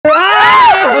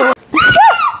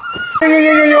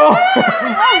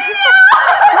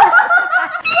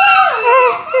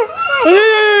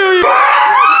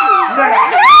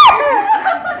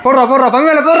போடுறா பம்மி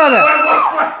மேல போடுறாத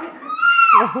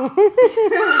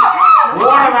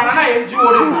ஓட வேணா எஞ்சி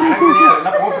ஓடுங்க எனக்கு தெரியாது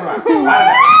நான் போட்டுறேன்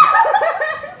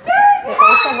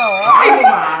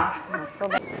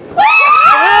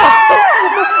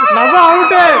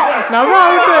நம்ம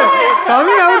அவுட்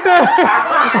பம்மி அவுட்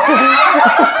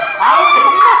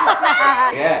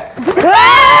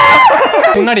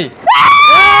முன்னாடி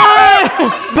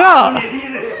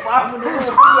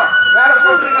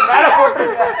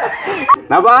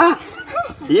நபா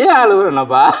ஏன் அழுவுற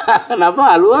நபா நபா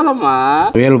அழுவாதம்மா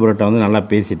சுயல் புரோட்டை வந்து நல்லா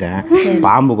பேசிட்டேன்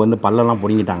பாம்புக்கு வந்து பல்லெல்லாம்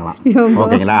பிடுங்கிட்டாங்களாம்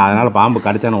ஓகேங்களா அதனால பாம்பு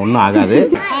கடிச்சானு ஒன்றும் ஆகாது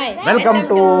welcome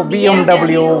to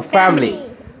BMW family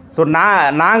so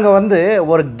நாங்கள் வந்து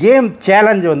ஒரு கேம்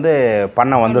சேலஞ்ச் வந்து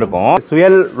பண்ண வந்திருக்கோம்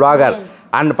சுயல் vlogger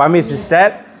அண்ட் பமி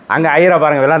சிஸ்டர் அங்கே ஐரா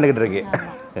பாருங்கள் விளாண்டுக்கிட்டு இருக்கு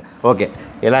ஓகே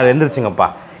எல்லோரும் எந்திரிச்சுங்கப்பா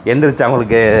எந்திரிச்சு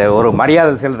அவங்களுக்கு ஒரு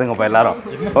மரியாதை செலுத்துங்கப்பா எல்லாரும்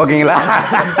ஓகேங்களா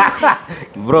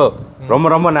ப்ரோ ரொம்ப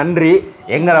ரொம்ப நன்றி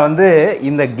எங்களை வந்து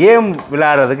இந்த கேம்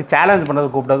விளையாடுறதுக்கு சேலஞ்ச்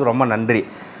பண்ணுறதுக்கு கூப்பிட்டதுக்கு ரொம்ப நன்றி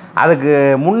அதுக்கு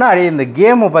முன்னாடி இந்த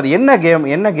கேமை பார்த்து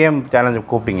என்ன கேம் சேலஞ்சு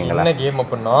கூப்பிட்டீங்களா என்ன கேம்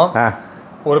அப்படின்னா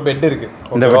ஒரு பெட் இருக்கு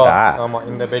இந்த பெட்டா ஆமா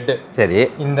இந்த பெட் சரி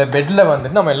இந்த பெட்ல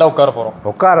வந்துட்டு நம்ம எல்லாம் உட்கார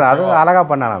போறோம் அது அழகா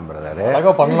பண்ணலாம் பிரதர்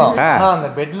அழகா பண்ணலாம் ஆனா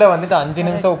அந்த பெட்ல வந்துட்டு 5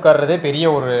 நிமிஷம் உட்கார்றதே பெரிய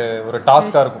ஒரு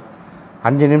டாஸ்கா இருக்கும்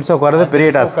 5 நிமிஷம் உட்கார்றது பெரிய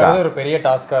டாஸ்கா ஒரு பெரிய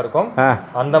டாஸ்கா இருக்கும்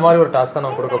அந்த மாதிரி ஒரு டாஸ்க் தான்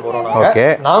நம்ம கொடுக்க போறோம் ஓகே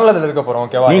நாங்களும் அதுல இருக்க போறோம்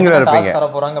ஓகேவா நீங்க இருப்பீங்க தர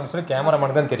போறாங்க அப்படி சொல்லி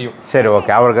கேமராமேனுக்கு தான் தெரியும் சரி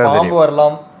ஓகே அவருக்கு தெரியும் பாம்பு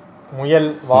வரலாம் முயல்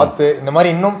வாத்து இந்த மாதிரி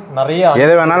இன்னும் நிறைய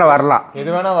எது வேணாலும்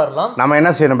வரலாம் நம்ம என்ன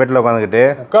செய்யணும் பெட்ல உட்காந்துக்கிட்டு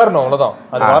உட்காரணும் அவ்வளவுதான்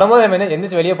அது வரும்போது நம்ம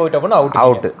எந்திரிச்சு வெளியே போயிட்டு அப்படின்னா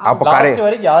அவுட் அப்ப லாஸ்ட்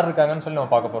வரைக்கும் யார் இருக்காங்கன்னு சொல்லி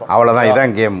நம்ம பார்க்க போறோம் அவ்வளவுதான்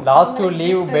இதான் game last to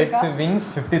leave pets wins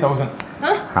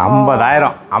 50000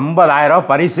 50000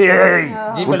 பரிசு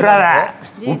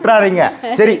விட்டுறாதீங்க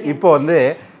சரி இப்போ வந்து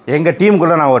எங்க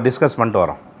டீமுக்குள்ள நான் ஒரு டிஸ்கஸ் பண்ணிட்டு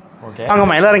வரோம்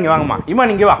வாங்கம்மா எல்லாரும் இங்கே வாங்கம்மா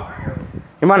இம்மா நீங்க வா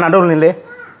இம்மா நடுவில் நில்லு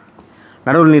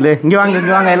இங்கே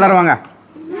வாங்க எல்லாரும் வாங்க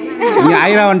இங்கே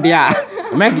ஐரா வந்துட்டியா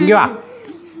மேக் இங்கே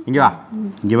வா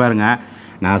பாருங்க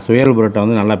நான் சுயல் புரோட்டை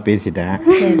வந்து நல்லா பேசிட்டேன்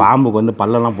பாம்புக்கு வந்து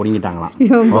பல்லெல்லாம் பிடுங்கிட்டாங்களாம்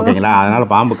ஓகேங்களா அதனால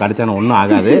பாம்பு கடிச்சானு ஒன்றும்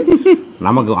ஆகாது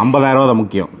நமக்கு 50000 தான்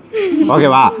முக்கியம்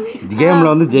ஓகேவா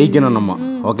கேமில் வந்து ஜெயிக்கணும் நம்ம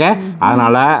ஓகே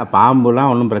அதனால்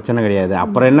பாம்புலாம் ஒன்றும் பிரச்சனை கிடையாது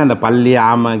அப்புறம் என்ன இந்த பல்லி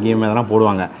ஆமை கீமை இதெல்லாம்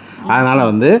போடுவாங்க அதனால்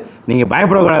வந்து நீங்கள்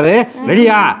பயப்படக்கூடாது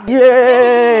ரெடியா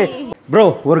ப்ரோ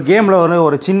ஒரு கேமில்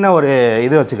ஒரு சின்ன ஒரு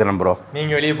இது வச்சுக்கிறேன் ப்ரோ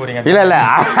நீங்கள் வெளியே போகிறீங்க இல்லை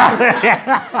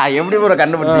எப்படி ப்ரோ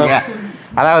கண்டுபிடிச்சீங்க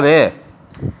அதாவது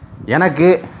எனக்கு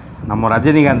நம்ம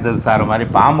ரஜினிகாந்த் சார் மாதிரி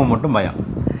பாம்பு மட்டும் பயம்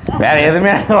வேறு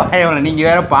எதுவுமே பயம் இல்லை நீங்கள்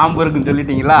வேறு பாம்பு இருக்குன்னு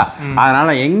சொல்லிட்டீங்களா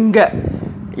அதனால் எங்கள்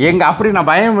அப்படி நான்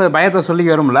பயத்தை சொல்லி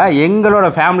வரும்ல எங்களோட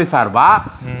ஃபேமிலி சார்பாக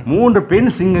 3 பெண்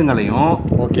சிங்கங்களையும்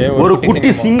ஒரு குட்டி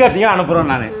சிங்கத்தையும்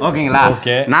அனுப்புகிறோம் நான் ஓகேங்களா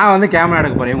நான் வந்து கேமரா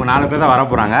எடுக்க போகிறேன் இவங்க 4 பேர் தான் வர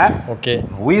போகிறாங்க ஓகே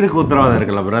உயிருக்கு உத்தரவாதம்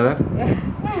இருக்குல்ல பிரதர்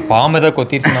பாம்பு தான்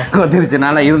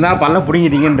கொத்திருச்சுனால இருந்தாலும் பல்ல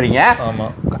பிடிங்கிட்டீங்கன்றீங்க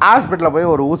ஹாஸ்பிட்டலில்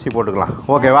போய் ஒரு ஊசி போட்டுக்கலாம்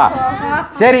ஓகேவா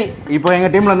சரி இப்போ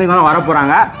எங்கள் டீமில் வந்து இங்கே வர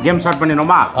போகிறாங்க கேம் ஸ்டார்ட்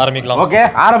பண்ணிடுமா ஆரம்பிக்கலாம் ஓகே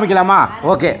ஆரம்பிக்கலாமா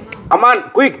ஓகே அம்மான்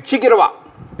குயிக் சீக்கிரம் வா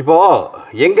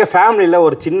இப்போது எங்கள் ஃபேமிலியில்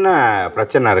ஒரு சின்ன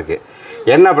பிரச்சனை இருக்குது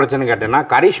என்ன பிரச்சனை கேட்டேன்னா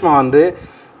கரிஷ்மா வந்து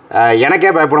எனக்கே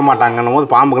பயப்பட மாட்டாங்கன்னும் போது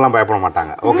பாம்புக்கெல்லாம் பயப்பட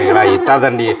மாட்டாங்க ஓகேங்களா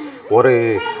இத்தாதண்டி ஒரு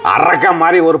அரக்க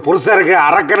மாதிரி ஒரு புருஷருக்கு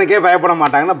அரக்கனுக்கே பயப்பட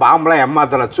மாட்டாங்கன்னா பாம்பெலாம்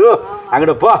ஏமாத்தலச்சு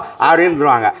அங்கிட்டு போ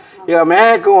அப்படின்ட்டுருவாங்க இவன்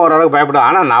மேக்கும் ஓரளவுக்கு பயப்படும்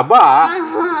ஆனால் நபா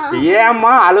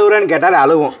ஏம்மா அழுகுறேன்னு கேட்டாலே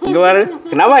அழுகும் இங்கே பாரு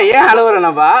நபா ஏன் அழுகுற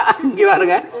நபா இங்கே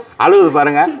பாருங்க அழுகுது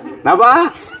பாருங்க நபா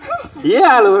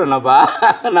ஏன் அழுகுறேனப்பா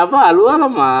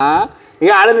அழுவாதம்மா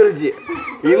இங்கே அழுதுருச்சு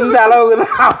இந்த அளவுக்கு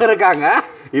தான் இருக்காங்க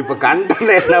இப்போ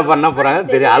கண்டென்ட் என்ன பண்ண போகிறாங்க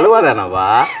தெரியும் அழுவாதானப்பா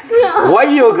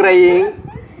ஒய் யூ கிரையிங்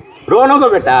ரோனோக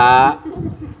பேட்டா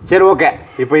சரி ஓகே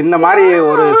இப்போ இந்த மாதிரி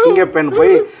ஒரு சிங்கப்பெண்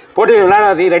போய் போட்டி விளையாட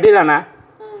நீ ரெடி தானே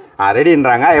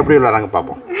ரெடின்றாங்க எப்படி விளையாடுறாங்க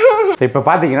பார்ப்போம் இப்போ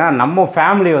பார்த்தீங்கன்னா நம்ம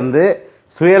ஃபேமிலி வந்து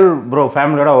சுயல் ப்ரோ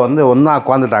ஃபேமிலியோட வந்து ஒன்றா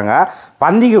உட்காந்துட்டாங்க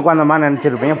பந்திக்கு உட்காந்த மாதிரி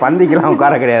நினச்சிருப்பீங்க பந்திக்கெலாம்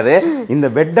உட்கார கிடையாது இந்த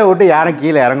பெட்டை விட்டு யாரும்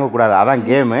கீழே இறங்கக்கூடாது அதான்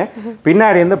கேமு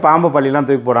பின்னாடி வந்து பாம்பு பள்ளிலாம்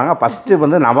தூக்கி போடுறாங்க ஃபஸ்ட்டு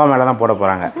வந்து நபா மேலே தான் போட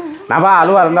போகிறாங்க நபா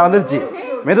அழுவா இருந்தால் வந்துருச்சு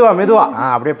மெதுவா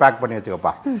அப்படியே பேக் பண்ணி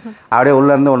வச்சுக்கப்பா அப்படியே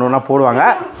உள்ளேருந்து ஒன்று ஒன்றா போடுவாங்க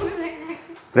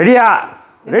ரெடியா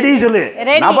ரெடி சொல்லு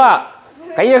நபா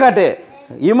கையை காட்டு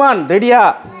இமான் ரெடியா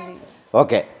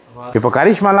ஓகே இப்போ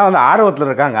கரிஷ்மாலாம் வந்து ஆர்வத்தில்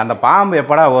இருக்காங்க அந்த பாம்பு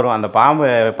எப்படா வரும் அந்த பாம்பு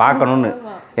பார்க்கணுன்னு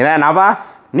ஏன்னா நபா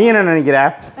நீ என்ன நினைக்கிற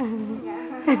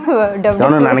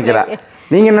நினைக்கிறா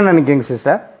நீங்கள் என்ன நினைக்கிறீங்க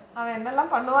சிஸ்டர்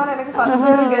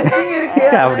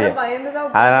அப்படியே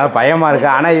அதனால பயமா இருக்கு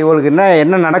ஆனால் இவளுக்கு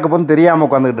என்ன நடக்க போகுதுன்னு தெரியாமல்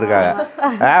உட்காந்துக்கிட்டு இருக்காங்க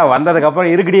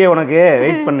வந்ததுக்கப்புறம் இருக்குடியே உனக்கு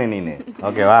வெயிட் பண்ணு நீ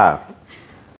ஓகேவா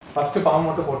ஃபர்ஸ்ட் பாம்பு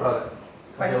மட்டும் போட்டுறாரு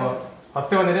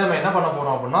ஃபஸ்ட்டு வந்துட்டு நம்ம என்ன பண்ண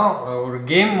போகிறோம் அப்படின்னா ஒரு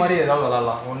கேம் மாதிரி ஏதாவது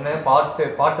விளாட்லாம். ஒன்று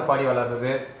பாட்டு பாடி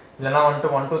விளாட்றது, இல்லைனா வந்துட்டு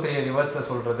 1 2 3 ரிவர்ஸில்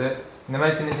சொல்கிறது, இந்த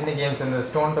மாதிரி சின்ன சின்ன கேம்ஸ் இந்த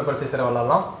ஸ்டோன் பேப்பர் சீசரை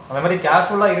விளாட்லாம். அந்த மாதிரி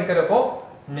கேஷுவலாக இருக்கிறப்போ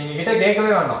நீங்கள் கிட்ட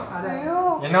கேட்கவே வேண்டாம்,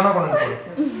 என்னன்னா பண்ணணும்.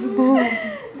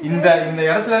 இந்த இந்த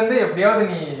இடத்துல இருந்து எப்படியாவது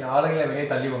நீ ஆளுங்களை வெளியே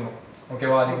தள்ளி வரணும்.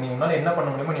 ஓகேவா? அதுக்கு நீ முன்னாடி என்ன பண்ண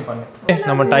முடியுமோ நீ பண்ணு.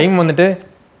 நம்ம டைம் வந்துட்டு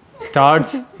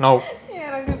ஸ்டார்ட்ஸ் நவ்.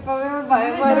 எனக்கு இப்பவே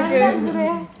பயமா இருக்கு.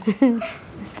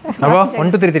 அப்பா 1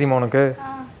 2 3 தெரியுமா உனக்கு?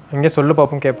 எங்கே சொல்லு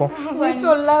பார்ப்போம், கேட்போம்.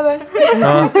 சொல்லாத.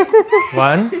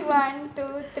 1 2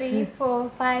 3 4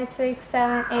 5 6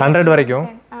 7 8 100 வரைக்கும்.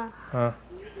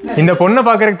 இந்த பொண்ணை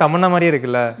பார்க்கறதுக்கு தமன்னா மாதிரியே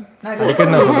இருக்குல்ல. அடிக்கடி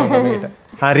நான் சொல்லுவேன்.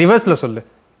 ரிவர்ஸில் சொல்லு.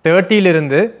 30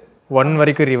 இருந்து 1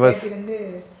 வரைக்கும் ரிவர்ஸ்.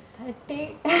 30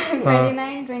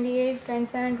 29 28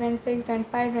 27 26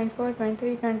 25 24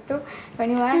 23 22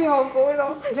 21 20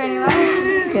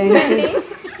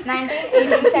 19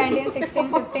 18 17 16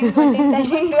 15 14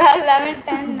 13 12 11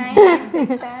 10 9 8 6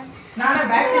 7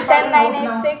 10 9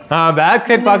 8 6. பேக்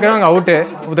சைட் பார்க்குறவங்க அவுட்டு.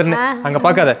 உதர்னு அங்கே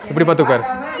பார்க்காத, இப்படி பார்த்து உட்காரு.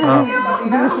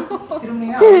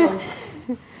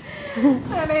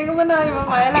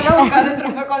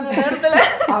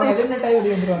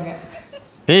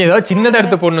 ஏய் ஏதாவது சின்னதாக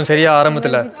எடுத்து போடணும் சரியா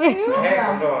ஆரம்பத்தில்.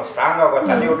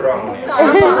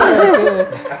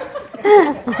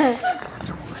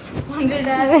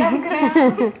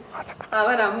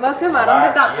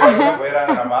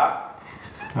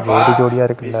 ஜோடியா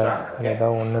இருக்குல்ல,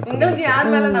 ஏதாவது ஒன்று.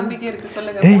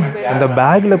 அந்த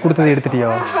பேக்ல கொடுத்தது எடுத்துட்டியா?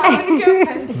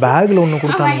 பேக்ல ஒன்று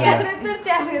கொடுத்தாங்க.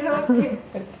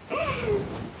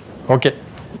 ஓகே,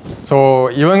 ஸோ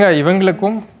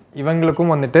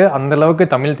இவங்களுக்கும் வந்துட்டு அந்த அளவுக்கு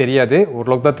தமிழ் தெரியாது,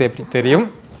 ஓரளவுக்கு தான் தெரியும்.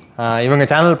 இவங்க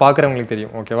சேனல் பார்க்குறவங்களுக்கு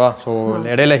தெரியும். ஓகேவா? ஸோ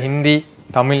இடையில ஹிந்தி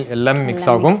தமிழ் எல்லாமே மிக்ஸ்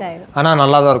ஆகும், ஆனால்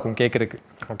நல்லா தான் இருக்கும் கேட்குறதுக்கு.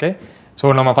 ஓகே, ஸோ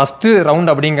நம்ம ஃபஸ்ட்டு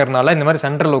ரவுண்ட் அப்படிங்கிறதுனால இந்த மாதிரி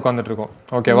சென்டரில் உட்காந்துட்டு இருக்கோம்.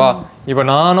 ஓகேவா? இப்போ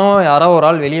நானும் யாரோ ஒரு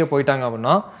ஆள் வெளியே போயிட்டாங்க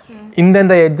அப்படின்னா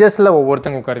இந்த எட்ஜஸில்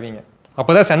ஒவ்வொருத்தங்க உட்காருவீங்க.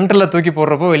 அப்போ தான் சென்டரில் தூக்கி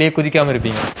போடுறப்போ வெளியே குதிக்காமல்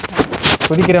இருப்பீங்க.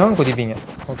 குதிக்கிறவங்க குதிப்பீங்க.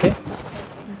 Okay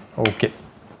okay.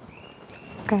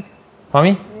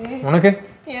 பாமி உனக்கு?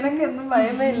 எனக்கு எதுவும்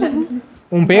பயமே இல்லை.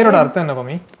 உன் பேரோட அர்த்தம் என்ன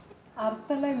பாமி?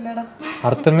 அர்த்தம்லாம் இல்லடா.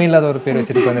 அர்த்தமே இல்லாத ஒரு பேர்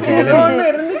வச்சிருக்க வந்துட்டீங்க. ஒண்ணு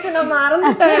இருந்துச்சு, நான்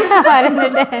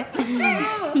மறந்துட்டேன்.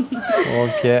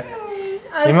 ஓகே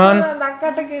இமான்,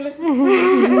 அக்காட்ட கேளு.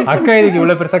 அக்கா இதுக்கு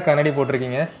இவ்வளவு பெருசா கண்ணாடி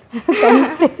போட்டிருக்கீங்க?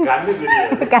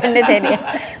 கண்ணு தெரியும்,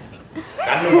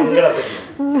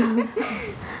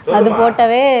 அது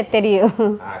போட்டவே தெரியும்.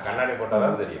 கண்ணாடி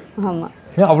போட்டாதான் தெரியும். ஆமா,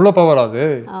 அவ்வளோ பவர் அது?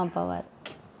 பவர்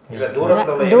இல்ல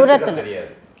தூரத்துல தெரியாது,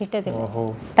 கிட்ட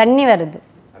தெரியும். தண்ணி வருது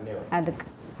அதுக்கு.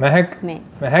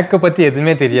 மெஹக்க பத்தி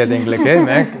எதுவுமே தெரியாது எங்களுக்கு.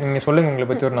 நீங்க சொல்லுங்க, உங்களை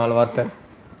பத்தி ஒரு 4 வார்த்தை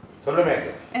சொல்லு. மெஹக்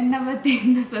என்ன பத்தி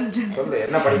என்ன சொல்றேன்? சொல்லு,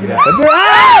 என்ன படிக்கிற?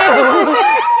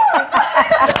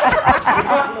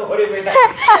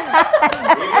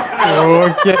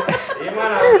 ஓகே,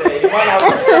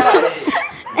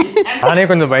 நானே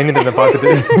கொஞ்சம் பயந்துட்டு இருந்தேன்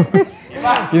பார்த்துட்டு.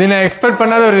 இது நான் எக்ஸ்பெக்ட்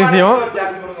பண்ணாத ஒரு விஷயம்.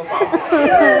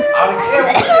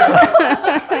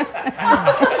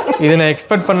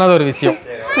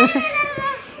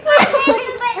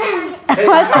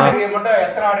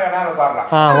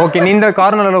 ஓகே, நீ இந்த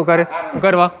கார்னர்ல உட்காரு.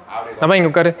 வா நம்ம இங்க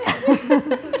உட்காரு.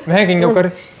 மேக் இங்க உட்காரு.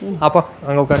 அப்பா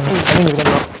அங்க உட்காரு.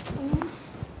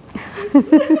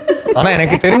 ஆனா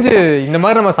எனக்கு தெரிஞ்சு இந்த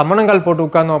மாதிரி நம்ம சம்மணங்கால் போட்டு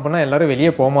உட்கார்ந்தோம் அப்படின்னா எல்லாரும்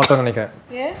வெளியே போக மாட்டோம்னு நினைக்கிறேன்.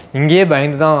 இங்கேயே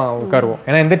பயந்து தான் உட்காருவோம்,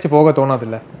 ஏன்னா எந்திரிச்சு போக தோணாது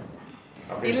இல்ல.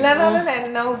 இல்லனாலும்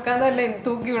நான் உட்கார்ந்தா என்ன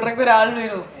தூக்கி விடுறதுக்கு ஒரு ஆள்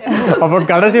வேணும். அப்போ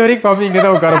கடைசி வரைக்கும் பாப்பி இங்கே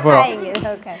தான் உட்கார போறோம்.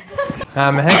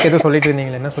 மெஹக் ஏதோ சொல்லிட்டு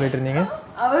இருந்தீங்களா? என்ன சொல்லிட்டு இருந்தீங்க?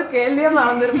 அவர் கேள்வியே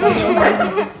மறந்துருப்பாங்க.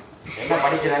 என்ன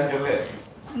படிக்கிறான்னு சொல்லு.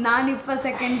 நான் இப்ப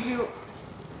செகண்ட் வியூ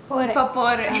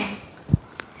போறேன்.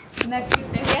 எனக்கு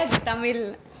தெரியாது தமிழ்.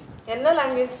 என்ன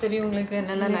லாங்குவேஜ் தெரியும் உங்களுக்கு?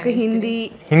 என்ன ஹிந்தி.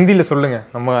 ஹிந்தியில சொல்லுங்க,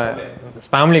 நம்ம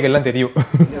ஃபேமிலிக்கு எல்லாம் தெரியும்.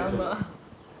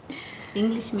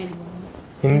 इंग्लिश में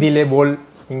हिंदी ले बोल,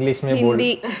 इंग्लिश में बोल.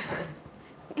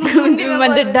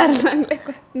 मुझे डर लग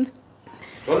रहा है.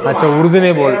 अच्छा उर्दू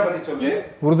में बोल,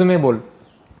 उर्दू में बोल.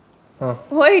 हाँ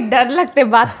वही डर लगते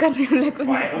बात करने वाले.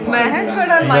 महक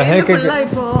கூட மைண்ட் ஃபுல்லா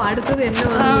இப்போ அடுத்து என்ன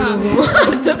வருது,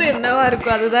 அடுத்து என்னவா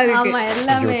இருக்கும் அதுதான் இருக்கு. ஆமா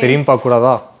எல்லாமே தெரியும் பார்க்க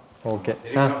கூடாதா? ஓகே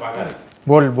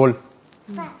बोल बोल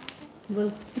बोल.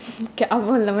 क्या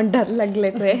बोलना, मैं डर लग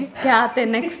रहे क्या आते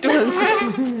नेक्स्ट बोल.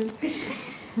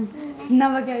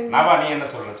 नवा क्या नवा நீ என்ன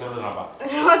சொல்ற? சொல்லு நபா.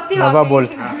 நபா बोल.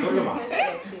 சொல்லுமா.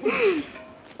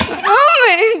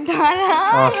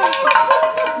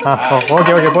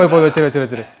 ஓகே ஓகே போய் போய் வச்சிரு வச்சிரு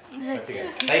வச்சிரு.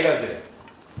 சைடுல வச்சிரு.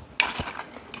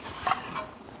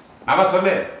 நபா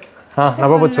சொல்லு.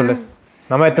 நபா பத்தி சொல்லு.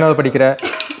 நம்ம எத்தனாவது படிக்கிற?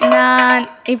 நான்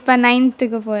இப்போ 9th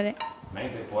போகிறேன்.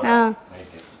 9th போறேன்.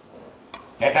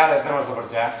 8வது எத்தனை வருஷம்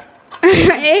படிச்சா?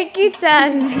 एक ही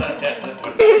साल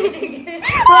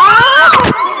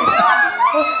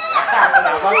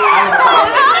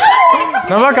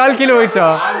நம்ம கால் கீழே போயிடுச்சா?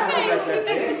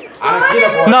 ஆனா கீழே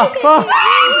போ. நா பா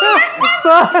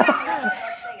பா.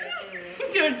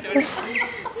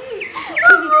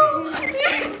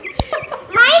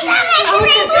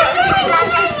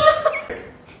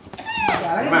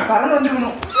 பறந்து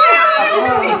வந்துக்கணும்.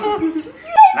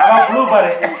 நம்ம ப்ளூ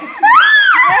பாரு.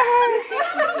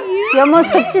 ஏமா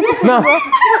சச்சு நா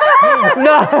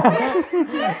நா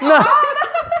நா.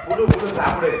 புடு புடு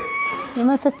சாப்பிடு.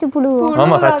 ஏமா சச்சு புடு.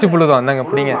 ஆமா சச்சு புழு தான். அந்தாங்க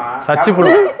பிடிங்க. சச்சு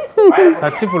புழு.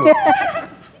 சச்சு புழு.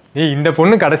 ஏய் இந்த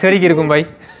பொண்ணு கடைசி வரைக்கும் இருக்கும் பாய்.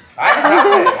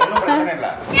 ஒன்றும் பிரச்சனை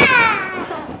இல்லை.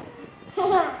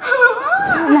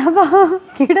 நபா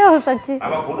கிடோ சச்சு.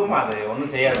 நம்ம குடுமா அது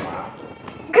ஒன்றும் செய்யாதுமா.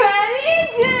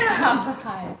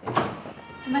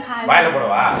 வாயில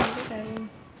போடவா?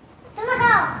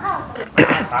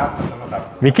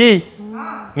 விக்கி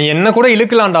நீ என்ன கூட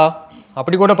இழுக்கலாம்டா.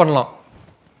 அப்படி கூட பண்ணலாம்.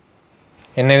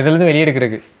 என்ன இதுல இருந்து வெளியே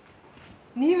எடுக்கிறதுக்கு.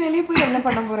 நீ வெளிய போய் என்ன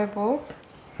பண்ண போற இப்போ?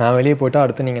 நான் வெளியே போயிட்டா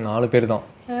அடுத்து நீங்க 4 பேர் தான்.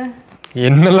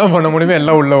 என்னெல்லாம் பண்ண முடியுமோ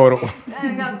எல்லாம் உள்ள வரும்.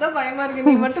 எனக்கு அதான் பயமா இருக்கு.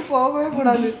 நீ மட்டும் போகவே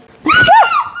கூடாது.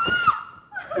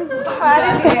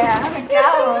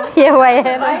 ஏ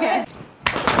வயர்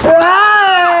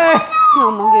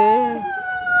ஆமாங்க.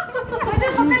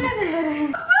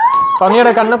 பமியோட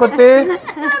கண்ணை கொத்து.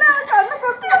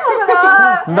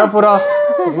 இந்த புறா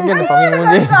இங்க இந்த பமி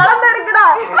மூஞ்சி.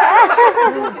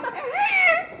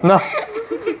 இந்தா.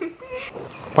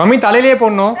 பமி தலையிலே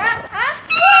போடணும்.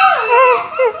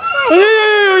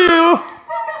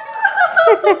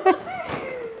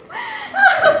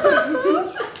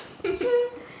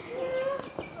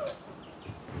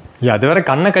 ஐயோ அது வேற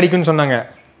கண்ணை கடிக்குன்னு சொன்னாங்க.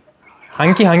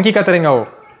 ஹங்கி ஹங்கி கத்துறீங்க.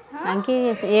 அங்கே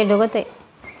ஏ டொகத்தை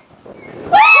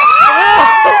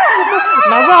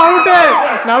நவ அவுட்.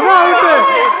 நவ அவுட்.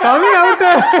 பமி அவுட்.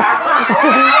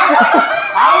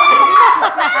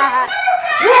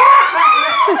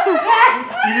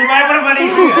 இது பயப்பட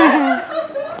மாட்டேங்குது.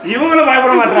 இவங்களும்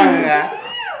பயப்பட மாட்டாங்க.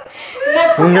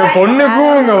 உங்க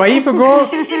பொண்ணுக்கும் உங்க வைஃபுக்கும்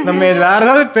நம்ம வேற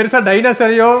ஏதாவது பெருசா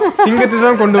டைனோசரையோ சிங்கத்தை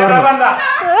தான் கொண்டு வரணும்.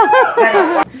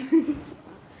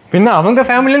 பின்ன அவங்க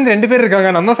ஃபேமிலில இருந்து 2 பேர் இருக்காங்க.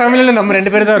 நம்ம ஃபேமிலில நம்ம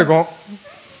 2 பேர் தான் இருக்கோம்.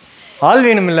 ஆள்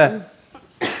வேணும்ல.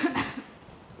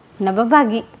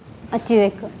 நபபாகி அச்சி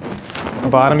देखो.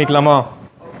 அப்ப ஆரம்பிக்கலாமா?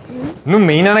 இன்னும்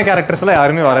மெயினான கேரக்டர்ஸ் எல்லாம்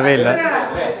யாருமே வரவே இல்லை.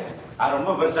 ரொம்ப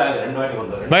பெருசா 2 வாட்டி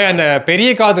கொண்டு வரேன். பாய் அந்த பெரிய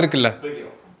காது இருக்குல்ல.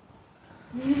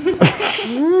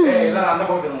 எல்லாரும் அந்த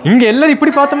பக்கம் திரும்ப. இங்க எல்லாரும்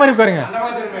இப்படி பார்த்த மாதிரி பாருங்க. அந்த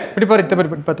பக்கம் திரும்ப. இப்படி பாரு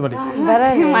இப்படி பார்த்த மாதிரி.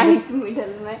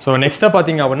 ஸோ நெக்ஸ்டா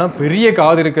பாத்தீங்க அப்படின்னா பெரிய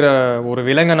காது இருக்கிற ஒரு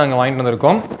விலங்கை நாங்க வாங்கிட்டு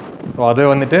வந்திருக்கோம். ஸோ அதை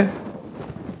வந்துட்டு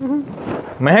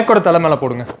மெஹக்கோட தலை மேல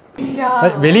போடுங்க.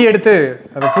 வெளியே எடுத்து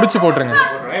அதை புடிச்சு போட்டுருங்க.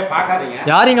 பார்க்காதீங்க.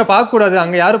 யாரும் இங்க பார்க்க கூடாது.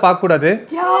 அங்க யாரும் பார்க்க கூடாது.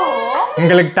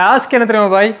 உங்களுக்கு டாஸ்க் என்ன தெரியுமா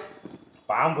பாய்?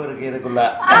 பாம்பு இருக்கு இதுக்குள்ள.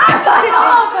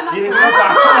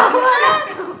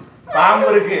 பாம்பு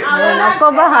இருக்கு.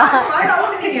 நப்பபா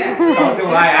கவுத்து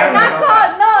வா. யாரும்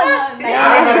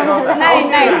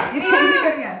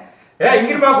ஏய்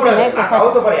இங்க பா கூடாது.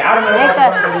 கவுத்து பாரு. யாரும்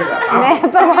தெரியல. मैं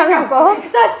पर को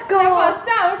சச் கோ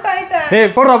ஃபர்ஸ்ட் அவுட் ஆயிட்டேன்.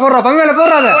 ஏய் போடுறா பங்கல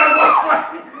போடுறாத.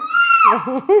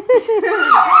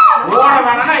 ஓட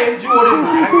வேணானா எஞ்சி ஓடிடுங்க.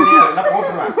 எனக்கு தெரியாது. நான்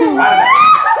போட்டுறேன். பாருங்க.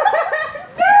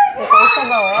 कैसा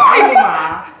बाओ ஆயிடுமா.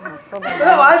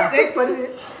 வால் ஸ்ட்ரைக் பண்ணுது.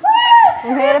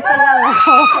 मेरे पर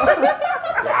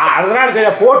அதனால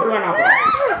சரியா போட்டுருவேன் நான்.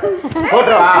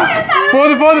 போட்டுறவா?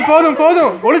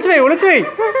 போதும் ஒளிச்சு வை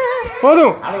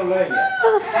போதும். அது உள்ள வைங்க.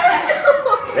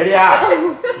 ரெடியா?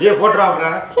 நீ போட்டுறவா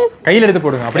அப்புறம். கையில எடுத்து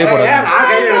போடுங்க. அப்படியே போடுங்க. நான்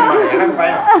கையில எடுக்க மாட்டேன். எனக்கு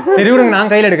பயம். சரி விடுங்க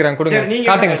நான் கையில எடுக்கிறேன். கொடுங்க. சரி, நீங்க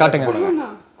காட்டுங்க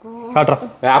காட்டுறேன்.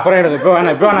 அப்புறம் எடுத்து இப்போ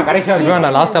வேணாம் கடைசியா இப்போ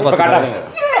வேணாம் லாஸ்டா இப்ப பார்த்து. காட்டாதீங்க.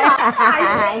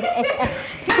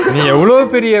 நீ எவ்வளவு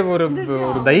பெரிய ஒரு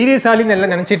தைரியசாலின்னு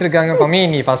எல்லாம் நினைச்சிட்டு இருக்காங்க. பமி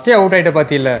நீ ஃபர்ஸ்டே அவுட் ஆயிட்ட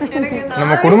பாத்தியில்ல.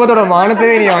 நம்ம குடும்பத்தோட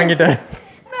மானத்தையே நீ வாங்கிட்ட.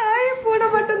 நாய் பூனை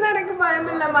மட்டும் தான் எனக்கு பயம்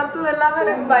இல்ல. மத்தது எல்லாமே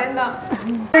எனக்கு பயம்தான்.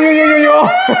 ஐயோ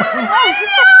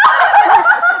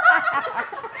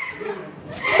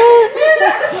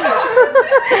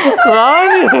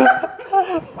ராணி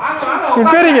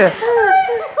உட்காருங்க.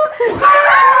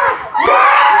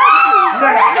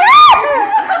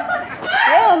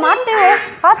 ए मारते हो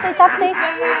हाथ चापते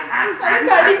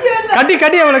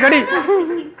கடி அவளை கடி.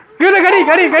 இவனை கடி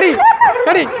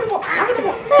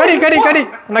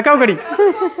நக்காவு கடி.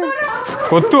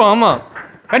 கொத்து ஆமா.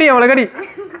 கடி அவளை கடி.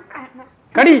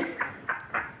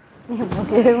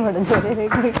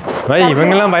 பாய்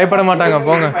இவங்கெல்லாம் பயப்பட மாட்டாங்க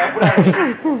போங்க.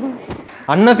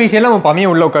 அன்அஃபிஷியலா நம்ம பமியை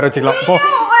உள்ள உட்கார வச்சுக்கலாம் போ.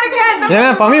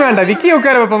 ஏன் பமி வேண்டாம் விக்கி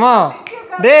உட்கார வைப்போமா?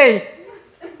 டேய்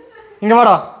இங்கே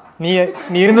வாடா நீ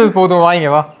இருந்தது போதும் வா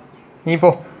இங்கே வா நீ போ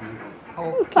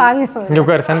வாங்க இங்கே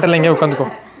உட்காரு சென்டரில் இங்கே உட்காந்துக்கோ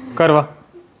உட்காரு வா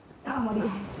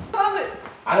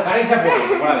அது கடைசியா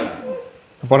போடாதீங்க.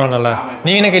 போனோம் நல்லா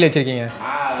நீ என்ன கையில் வச்சிருக்கீங்க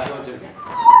அதை வச்சிருக்கேன்.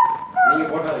 நீங்க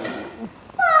போடாதீங்க.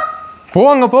 போ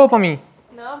அங்கே போ பமி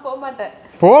நான் போக மாட்டேன்.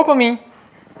 போ பமி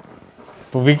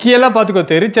இப்போ விக்கியெல்லாம் பார்த்துக்கோ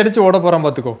தெரிச்சடிச்சு ஓட போகிறான்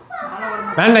பார்த்துக்கோ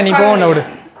வேண்டாம் நீ போன விடு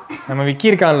நம்ம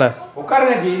விக்கி இருக்கான்ல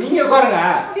உட்காருங்க ஜி, நீங்க உட்காருங்க.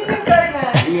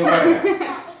 நீங்க உட்காருங்க.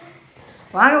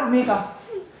 வாங்க மீகா.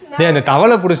 டேய் அந்த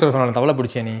தவளை பிடிச்ச சொன்ன தவளை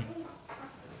பிடிச்சே நீ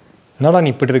என்னடா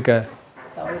நீ இப்படி இருக்க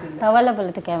தவளை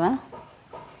பழத்துக்கேவன்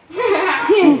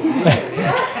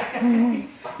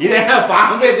இது என்ன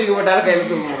பாம்பே தூக்கி போட்டாலும் கையில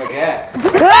தூக்க உங்களுக்கு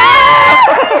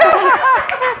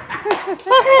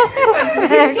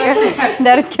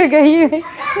डर के गई है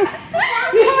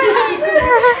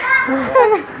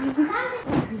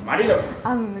மடியில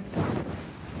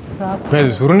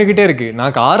இது சுருண்டுக்கிட்டே இருக்கு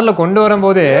நான் காரில் கொண்டு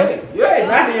வரும்போதே ஏய்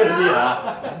நான் ஏறியா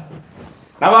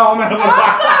நவா ஓம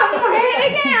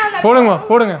போடுங்க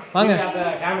போடுங்க வாங்க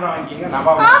கேமரா வாங்கிங்க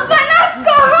நவா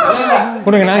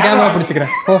கொடுங்க நான் கேமரா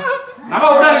பிடிச்சிக்கிறேன் போ நவா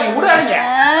விடாதீங்க விடாதீங்க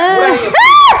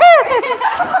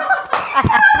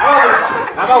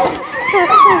நவா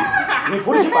நீ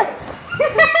புடிச்சு பாரு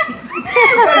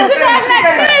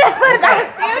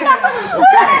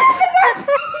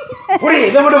புடி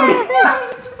இத மட்டும் புடி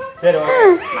சரி ஓகே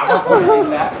நவா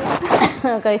போடுறீங்க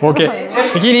ஓகே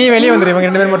விக்கி நீ வெளியே வந்துரு இவங்க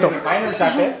ரெண்டு பேரும் மட்டும் ஃபைனல்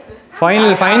ஷாட்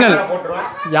ஃபைனல்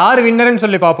யார் வின்னர்னு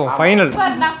சொல்லி பார்ப்போம் ஃபைனல்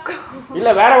இல்ல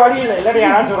வேற வழி இல்ல இல்லாட்டி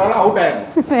யாராச்சும் ஒரு ஆள் அவுட்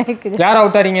ஆயிடும் யார்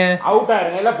அவுட் ஆறீங்க அவுட்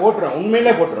ஆயிடுங்க இல்ல போட்டுறோம்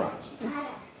உண்மையிலே போட்டுறோம்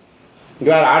இங்க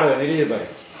வேற ஆடு நெளிய பாரு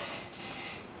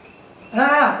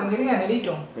கொஞ்சம் இருங்க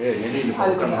நெளிட்டோம். ஏய் நெளிய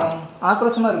அது கொஞ்சம்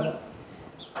ஆக்ரோஷமா இருக்கும்.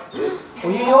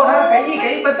 ஐயோடா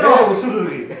கை பத்திரம் உசுறு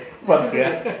இருக்கு பாருங்க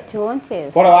जोन से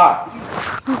போடவா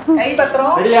கை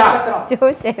பத்திரம் ரெடியா?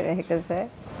 जोन से रहेगा सर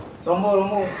ரொம்ப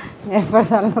ரொம்ப मेरे पर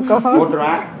डालने को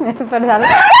போட்டுறேன் मेरे पर डाल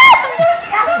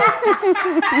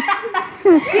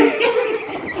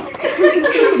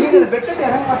நீங்க பெட்டுக்கு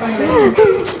இறங்க மாட்டாங்களே.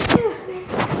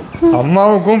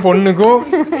 அம்மாவுக்கும் பொண்ணுக்கும்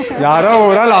யாரோ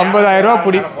ஒரு ஆள் 50,000 ரூபாய்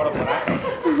பிடி போட போறேன்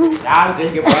யார்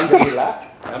ஜெயிக்க போறான்னு தெரியல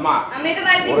அம்மா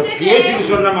ஒரு பேச்சுக்கு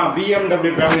சொன்னமா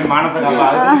BMW ஃபேமிலி மானத்தை காப்பா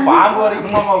அது பாம்பு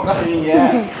வரைக்கும் அம்மா உட்காருவீங்க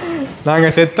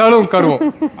நாங்கள் செத்தாலும் உட்காருவோம்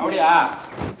அப்படியா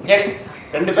சரி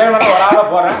ரெண்டு பேரும் வேணா ஒரு ஆளா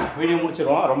போறேன் வீடியோ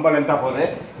முடிச்சிருவோம் ரொம்ப லென்த்தா போகுது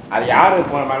அது யாரு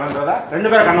மேலன்றதா ரெண்டு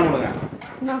பேரும் கண்ணை மூடுங்க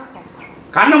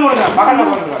கண்ணை மூடுங்க பக்கத்துல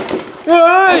போடுங்க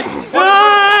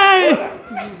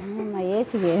मैं ये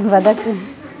चाहिए बदक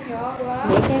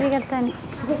देखे भी करता नहीं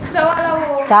गुस्सा वाला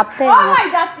वो चापते हैं मैं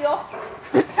जाती हूँ.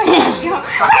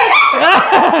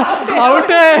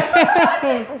 அவுட்டு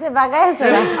उसे भगाया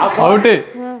चला அவுட்டு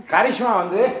கரிஷ்மா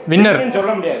வந்து Winner. winner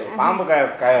சொல்ல முடியாது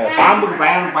பாம்புக்கு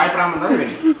பயப்படாம இருந்தாலும்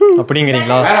winner.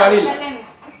 அப்படிங்கிறீங்களா வேற வழி இல்ல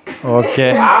ஓகே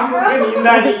பாம்புக்கு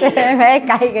நீந்தாடி मैं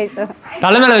काई गई सो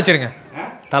தலை மேலே வச்சிருங்க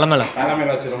தலை மேலே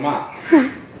தலைமையில வச்சிருமா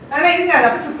அண்ணா இருங்க அது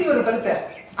அப்படியே சுத்தி ஒரு கழுத்தை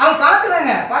அவங்க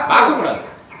பாக்குறாங்க பார்க்க கூடாது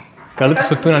கழுத்து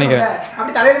சுத்துன்னு நினைக்கிறேன்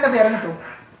அப்படி தலையில இருந்து அப்படி இறங்கட்டும்.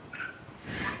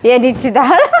 ये दिच्छदा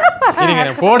இருங்க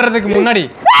நான் போடுறதுக்கு முன்னாடி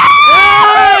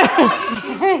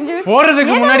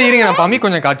போடுறதுக்கு முன்னாடி இருங்க நான் பம்மி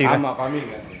கொஞ்சம் காட்டிடுறேன் ஆமா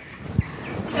பாமிங்க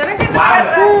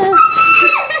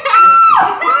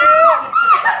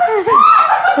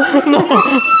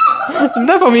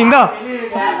இந்த பம்மி இந்தா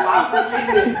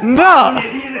இந்தா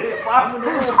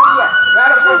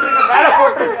வேற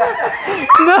போட்டுருங்க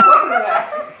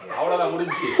அவ்வளவுதான்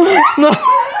முடிஞ்சு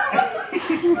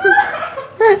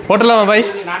போட்டலாமா பாய்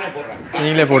நானே போடுறேன்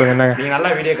நீங்களே போடுங்க என்னங்க நீங்க நல்லா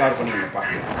வீடியோ கவர் பண்ணிங்கப்பா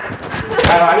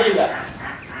வேற வழி இல்ல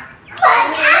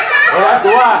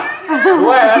துவா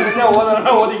துவா ஏதாவது என்ன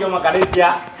ஓதணும்னா ஓதிக்கோமா கடைசியா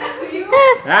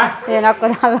ये नको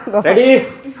डालो ரெடி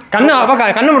கண்ணு அப்பா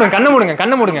கண்ணு மூடுங்க கண்ணு மூடுங்க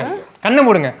கண்ணு மூடுங்க கண்ணு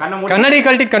மூடுங்க கண்ணை மூடு. கண்ணாடி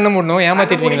கழட்டிட்டு கண்ணு மூடணும்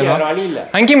ஏமாத்திட்டீங்களா வேற வழி இல்ல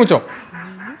அங்கி முச்சோம்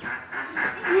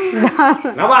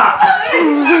நவா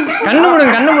கண்ணு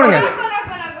மூடுங்க கண்ணு மூடுங்க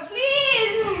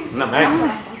प्लीज என்ன மேக்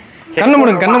கண்ணு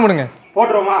மூடுங்க கண்ணு மூடுங்க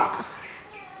போட்டுருமா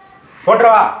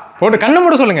போட்டுறவா போட்டு கண்ணு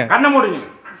மூட சொல்லுங்க கண்ணை மூடு நீ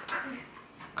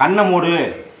கண்ணை மூடு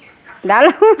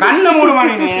डालो கண்ணை மூடுமா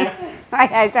நீ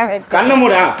ऐसा बैठ கண்ணை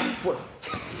மூடா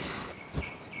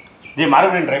நீ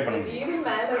மறுபடியும் ட்ரை பண்ணுங்க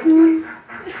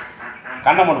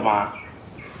கண்ணை மூடுமா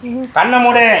கண்ணை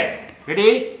மூடு ரெடி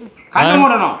கண்ணை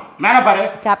மூடணும் மேல பாரு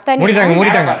चापता नहीं மூடிட்டாங்க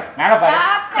மூடிட்டாங்க மேல பாரு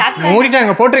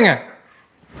மூடிட்டாங்க போட்டுருங்க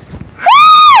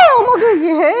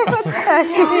ये बच्चा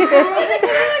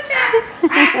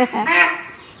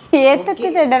ये तो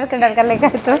किसे डर कर लेगा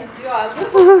तो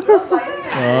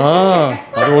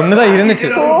அது ஒண்ணுதான் இருந்துச்சு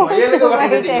முயலுக்கு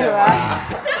வந்துட்டீங்க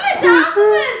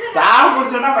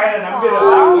சாப்பிடுறதுன்னா பையன் நம்பிடுறா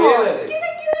முயல்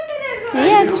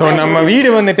அது ஸோ நம்ம வீடு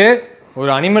வந்துட்டு ஒரு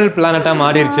அனிமல் பிளானட்டாக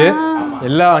மாறிடுச்சு.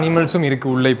 எல்லா அனிமல்ஸும் இருக்கு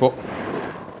உள்ள இப்போ,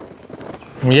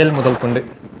 முயல் முதல் கொண்டு.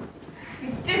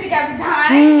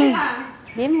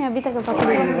 अभी तक पकड़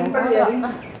नहीं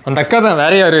அந்த அக்கா தான்,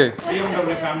 வேற யாரு?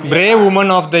 Brave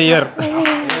woman of the year.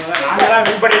 நாங்கலாம்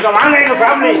வின் பண்ணிருக்கோம். வாங்க எங்க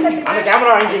ஃபேமிலி அந்த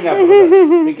கேமரா வாங்கிங்க.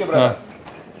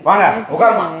 வாங்க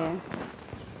உட்காருமா.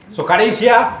 ஸோ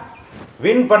கடைசியா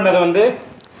வின் பண்ணது வந்து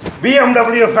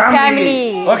BMW ஃபேமிலி.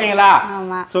 ஓகேங்களா?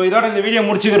 ஸோ இதோட இந்த வீடியோ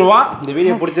முடிச்சுக்கிடுவோம். இந்த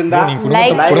வீடியோ பிடிச்சிருந்தா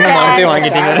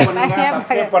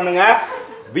சப்ஸ்கிரைப் பண்ணுங்க.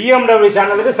 BMW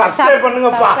சேனலுக்கு சப்ஸ்கிரைப்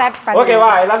பண்ணுங்கப்பா. ஓகேவா?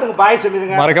 எல்லாத்துக்கும் பாய்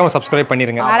சொல்லிருங்க. மறக்காம சப்ஸ்கிரைப்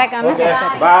பண்ணிருங்க. மறக்காம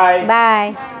பாய்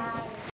பாய்.